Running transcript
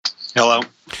Hello.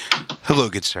 Hello,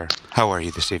 good sir. How are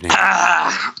you this evening?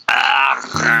 I'm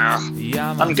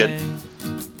good.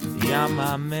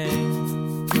 Llámame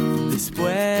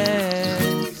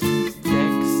después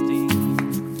texting.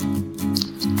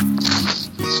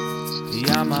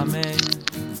 Llámame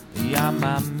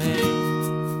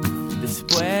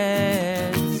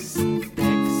después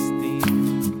texting.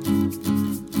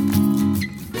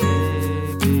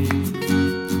 Baby,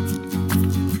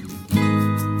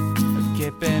 qué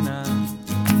pena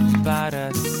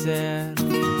para ser.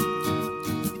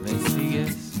 ¿Me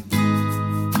sigues?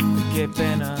 Qué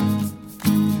pena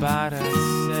para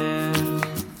ser.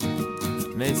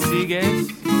 ¿Me sigues?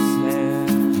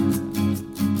 Ser,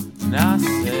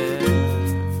 nacer.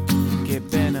 Qué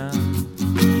pena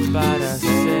para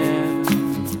ser.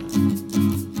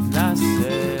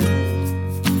 Nacer.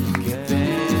 Qué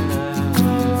pena.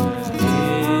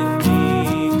 En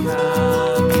mi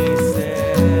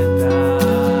camiseta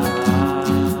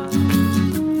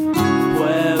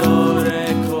puedo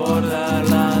recordar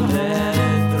la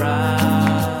letra.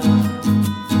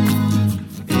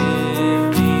 En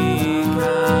mi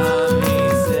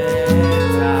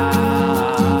camiseta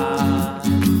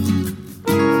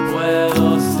puedo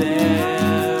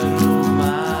ser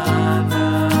humana.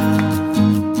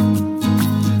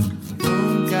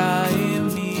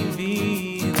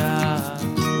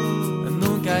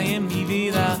 Nunca en mi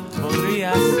vida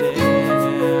podría ser.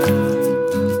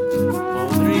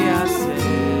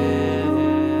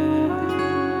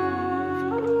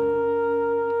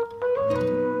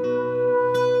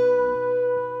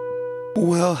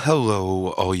 Well, hello,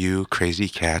 all you crazy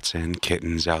cats and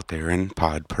kittens out there in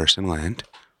pod person land.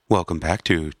 Welcome back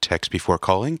to Text Before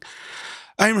Calling.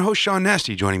 I'm your host, Sean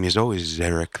Nasty. Joining me as always is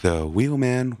Eric the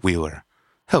Wheelman Wheeler.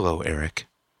 Hello, Eric.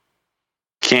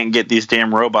 Can't get these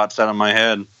damn robots out of my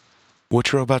head.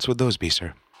 Which robots would those be,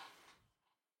 sir?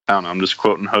 I don't know. I'm just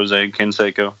quoting Jose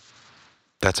Canseco.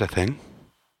 That's a thing?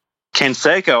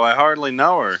 Canseco, I hardly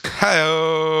know her.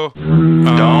 Hi-oh!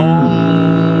 Don't.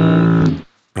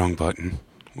 Wrong button.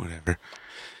 Whatever.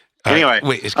 Anyway,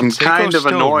 wait, is I'm Canseco kind of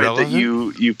still annoyed relevant?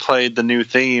 that you played the new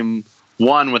theme,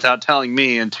 one, without telling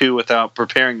me, and two, without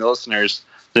preparing the listeners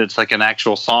that it's like an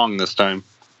actual song this time.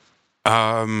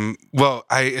 Well,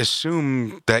 I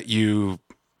assume that you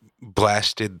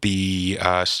blasted the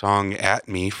song at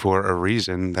me for a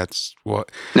reason. That's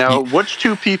what. Now, which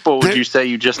two people would There- you say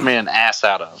you just made an ass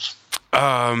out of?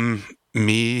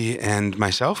 Me and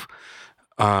myself.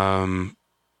 There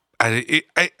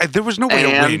was no way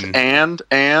to win. And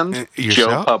Joe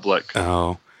Yourself? Public.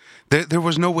 Oh, there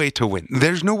was no way to win.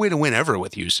 There's no way to win ever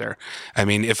with you, sir. I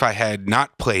mean, if I had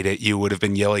not played it, you would have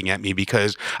been yelling at me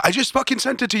because I just fucking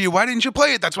sent it to you. Why didn't you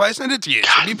play it? That's why I sent it to you. It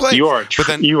should be played. You are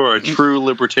you a true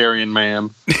libertarian,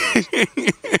 man.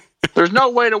 There's no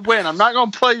way to win. I'm not going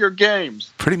to play your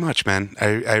games. Pretty much, man.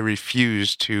 I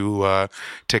refuse to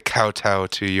kowtow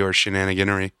to your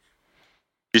shenaniganery. Did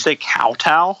you say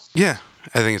kowtow? Yeah,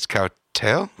 I think it's cowtail.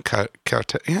 Cowtail.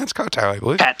 Yeah, it's cowtail, I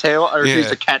believe. Cattail? Or Yeah.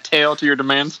 use a cattail to your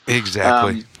demands?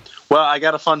 Exactly. Well, I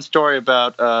got a fun story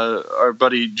about our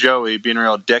buddy Joey being a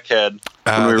real dickhead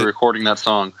when we were recording that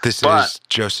song. This But- is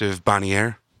Joseph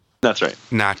Bonnier, That's right.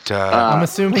 not. I'm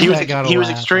assuming he was that got a he was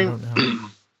laugh. extreme. I don't know.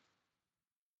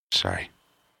 Sorry.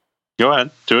 Go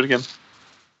ahead, do it again.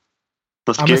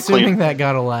 Let's I'm get assuming clean. that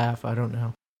got a laugh. I don't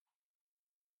know.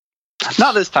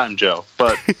 Not this time, Joe,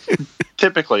 but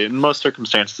typically in most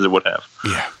circumstances it would have.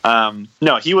 Yeah.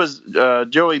 No, he was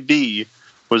Joey B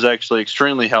was actually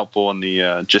extremely helpful in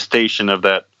the gestation of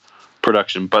that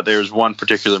production. But there's one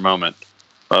particular moment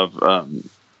of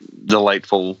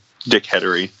delightful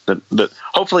dickheadery that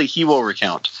hopefully he will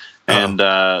recount. And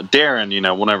Darren,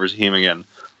 we'll never see him again.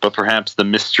 But perhaps the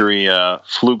mystery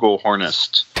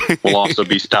Flugelhornist will also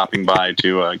be stopping by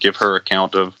to give her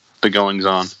account of the goings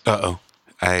on. Uh-oh.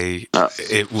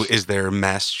 Is there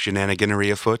mass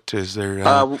shenaniganery afoot? Is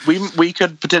there? We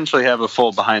could potentially have a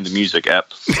full behind the music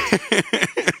ep.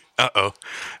 Uh-oh.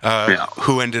 Yeah.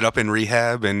 Who ended up in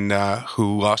rehab and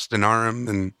who lost an arm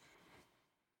and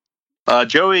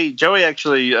Joey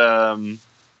actually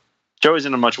Joey's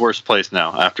in a much worse place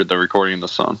now after the recording of the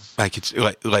song. like it's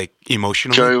like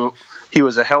emotionally. Joey, he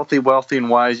was a healthy, wealthy, and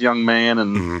wise young man,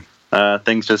 and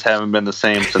things just haven't been the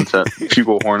same since that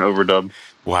Flugelhorn overdub.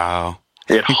 Wow.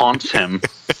 It haunts him.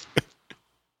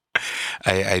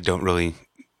 I don't really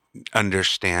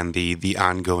understand the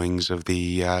ongoings of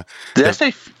the. Did I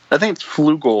say? I think it's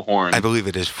Flugelhorn. I believe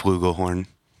it is Flugelhorn.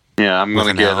 Yeah, I'm With gonna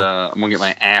an get L. I'm gonna get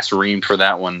my ass reamed for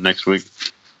that one next week.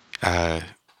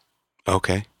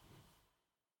 Okay.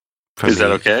 Is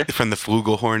that okay? From the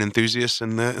Flugelhorn enthusiasts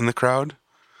in the crowd?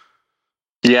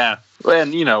 Yeah,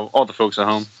 and all the folks at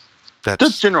home.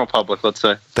 Just general public, let's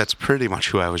say. That's pretty much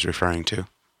who I was referring to.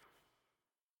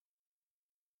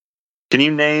 Can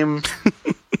you name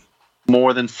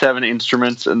more than 7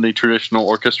 instruments in the traditional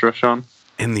orchestra, Sean?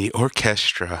 In the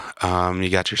orchestra, you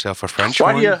got yourself a French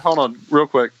Why horn? do you... Hold on, real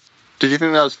quick. Did you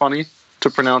think that was funny to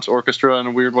pronounce orchestra in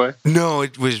a weird way? No,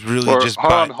 it was really Or, just...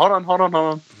 hold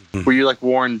on. Were you like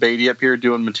Warren Beatty up here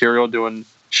doing material, doing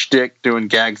shtick, doing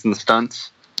gags and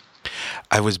stunts?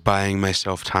 I was buying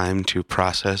myself time to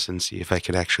process and see if I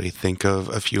could actually think of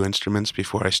a few instruments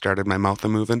before I started my mouth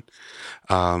moving.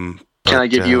 Can I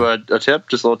give you a tip?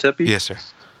 Just a little tippy? Yes, sir.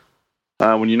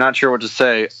 When you're not sure what to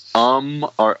say,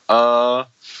 or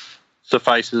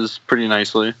suffices pretty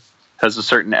nicely. Has a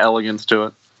certain elegance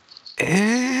to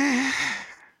it.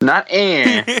 Not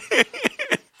eh.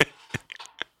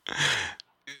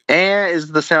 Eh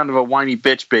is the sound of a whiny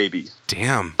bitch baby.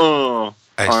 Damn. I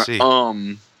see.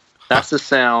 That's the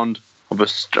sound of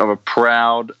a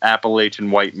proud Appalachian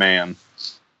white man.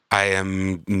 I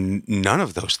am none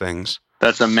of those things.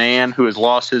 That's a man who has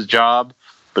lost his job,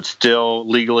 but still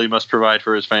legally must provide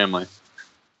for his family.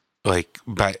 Like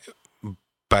by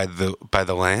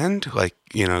the land, like,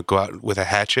 you know, go out with a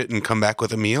hatchet and come back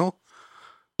with a meal.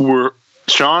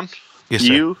 Sean, Yes,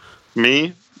 sir. you,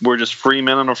 me, we're just free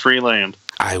men on a free land.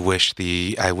 I wish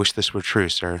this were true,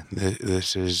 sir.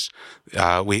 This is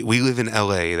we live in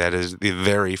LA. That is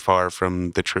very far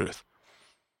from the truth.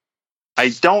 I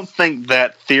don't think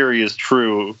that theory is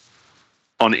true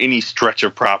on any stretch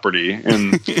of property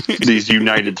in these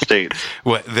United States.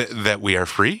 What that we are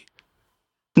free?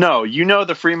 No, you know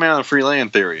the free man on the free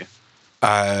land theory.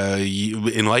 You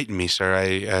enlighten me, sir. I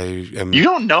am. You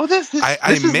don't know this?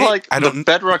 This is like the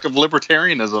bedrock of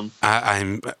libertarianism.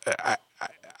 I'm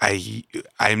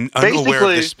unaware of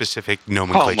this specific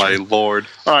nomenclature. Oh my lord!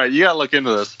 All right, you gotta look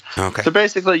into this. Okay. So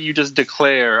basically, you just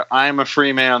declare, "I'm a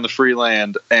free man on the free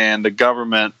land," and the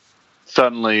government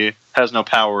suddenly has no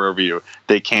power over you.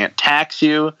 They can't tax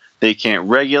you. They can't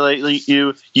regulate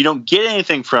you. You don't get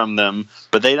anything from them,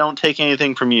 but they don't take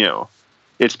anything from you.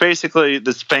 It's basically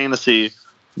this fantasy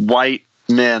white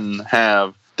men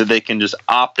have that they can just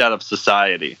opt out of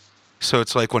society. So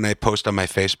it's like when I post on my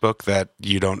Facebook that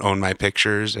you don't own my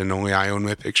pictures and only I own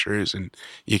my pictures and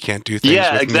you can't do things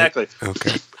Yeah, with exactly. me?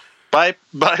 Okay. By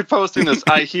posting this,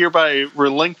 I hereby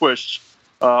relinquish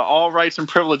all rights and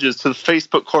privileges to the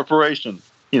Facebook Corporation.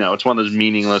 You know, it's one of those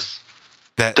meaningless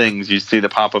things you see that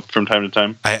pop up from time to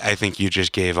time. I think you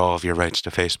just gave all of your rights to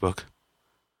Facebook.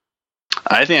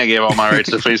 I think I gave all my rights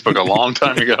to Facebook a long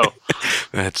time ago.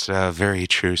 That's very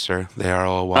true, sir. They are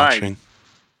all watching. All right.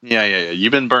 Yeah.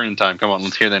 You've been burning time. Come on,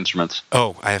 let's hear the instruments.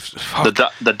 Oh, I have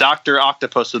the Dr.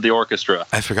 Octopus of the orchestra.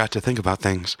 I forgot to think about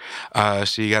things.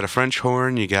 So you got a French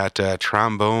horn, you got a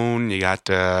trombone, you got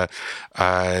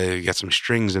some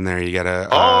strings in there. You got a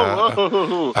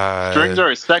strings are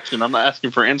a section. I'm not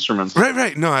asking for instruments.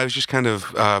 Right. No, I was just kind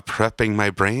of prepping my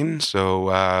brain. So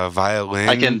violin.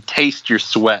 I can taste your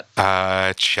sweat.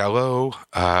 Cello.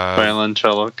 Violin,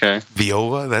 cello. Okay.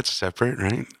 Viola. That's separate,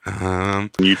 right?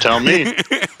 You tell me.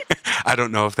 I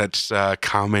don't know if that's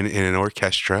common in an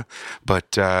orchestra,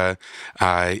 but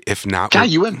if not... God,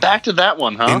 you went back to that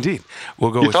one, huh? Indeed.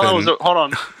 We'll go with... Hold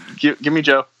on. Give me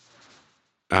Joe.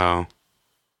 Oh.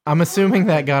 I'm assuming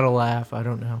that got a laugh. I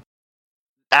don't know.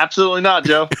 Absolutely not,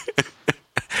 Joe.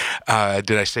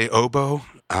 Did I say oboe?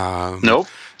 Nope.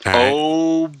 Right.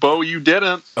 Oboe, you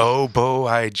didn't. Oboe,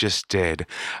 I just did.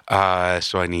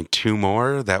 So I need 2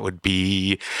 more. That would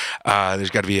be, there's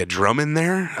got to be a drum in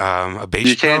there, a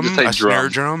bass drum, a snare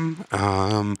drum.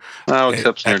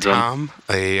 Except snare drum.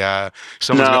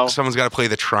 Someone's got to play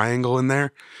the triangle in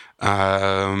there.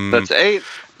 That's 8.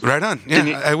 Right on.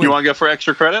 Yeah, you want to go for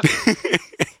extra credit?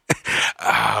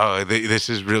 Oh, this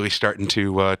is really starting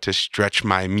to stretch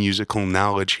my musical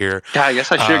knowledge here. Yeah, I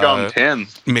guess I should have gone 10.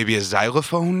 Maybe a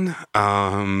xylophone.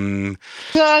 Yeah,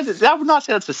 I would not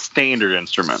say that's a standard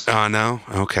instrument. Oh no.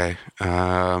 Okay.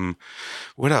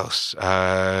 What else?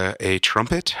 A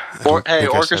trumpet.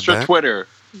 Orchestra Twitter.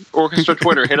 Orchestra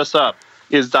Twitter, hit us up.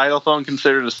 Is xylophone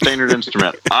considered a standard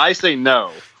instrument? I say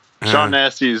no. Sean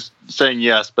Nasty's saying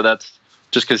yes, but that's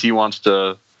just because he wants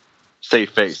to save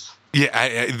face.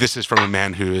 Yeah, this is from a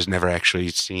man who has never actually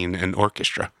seen an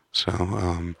orchestra.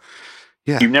 So,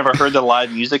 yeah. You've never heard the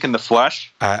live music in the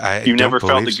flesh? You've never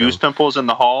felt the goose pimples in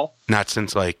the hall? Not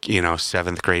since,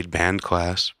 7th grade band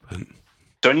class. But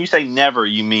So when you say never,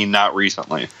 you mean not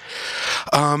recently.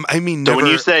 I mean, So never.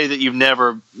 when you say that you've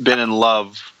never been in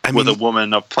love with a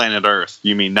woman of planet Earth,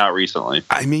 you mean not recently.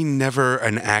 I mean, never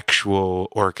an actual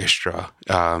orchestra.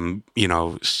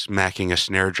 Smacking a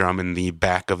snare drum in the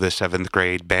back of the 7th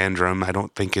grade band drum, I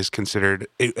don't think is considered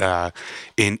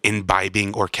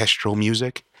imbibing orchestral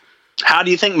music. How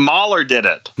do you think Mahler did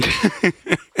it?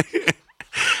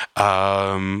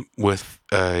 With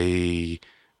a.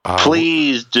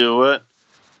 Please do it.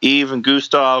 Even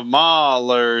Gustav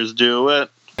Mahler's do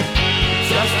it.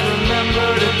 Just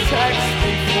remember to text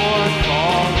before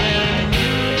calling.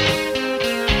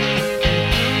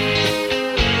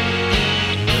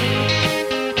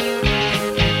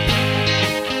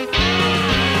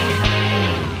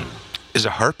 Is a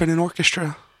harp in an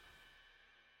orchestra?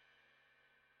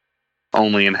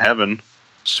 Only in heaven.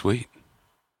 Sweet.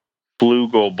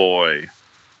 Flugel boy.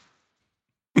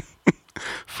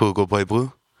 Flugel Boy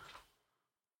Blue?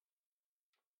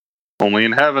 Only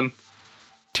in heaven.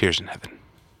 Tears in Heaven.